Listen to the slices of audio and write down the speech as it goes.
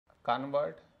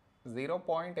convert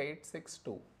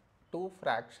 0.862 to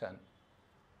fraction.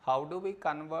 How do we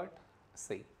convert?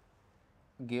 See,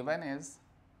 given is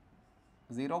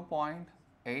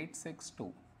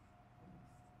 0.862.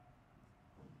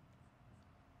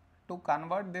 To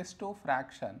convert this to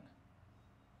fraction,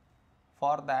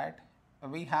 for that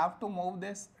we have to move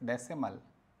this decimal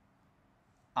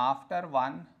after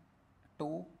 1,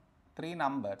 2, 3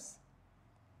 numbers.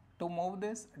 To move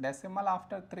this decimal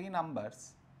after 3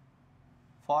 numbers,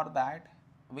 for that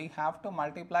we have to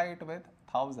multiply it with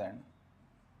 1000.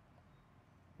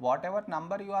 Whatever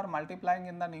number you are multiplying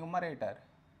in the numerator,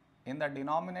 in the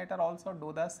denominator also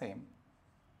do the same.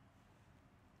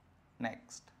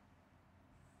 Next,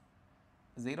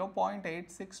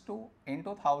 0.862 into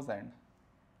 1000,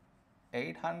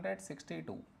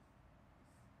 862.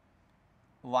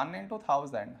 1 into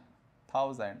 1000,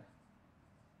 1000.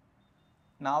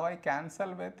 Now I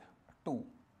cancel with 2.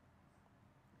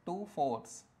 2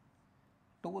 fours,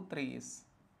 2 threes,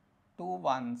 2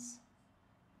 ones,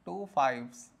 2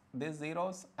 fives, these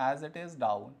zeros as it is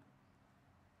down.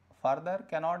 Further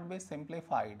cannot be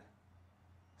simplified.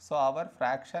 So our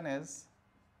fraction is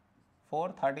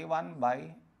 431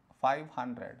 by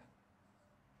 500.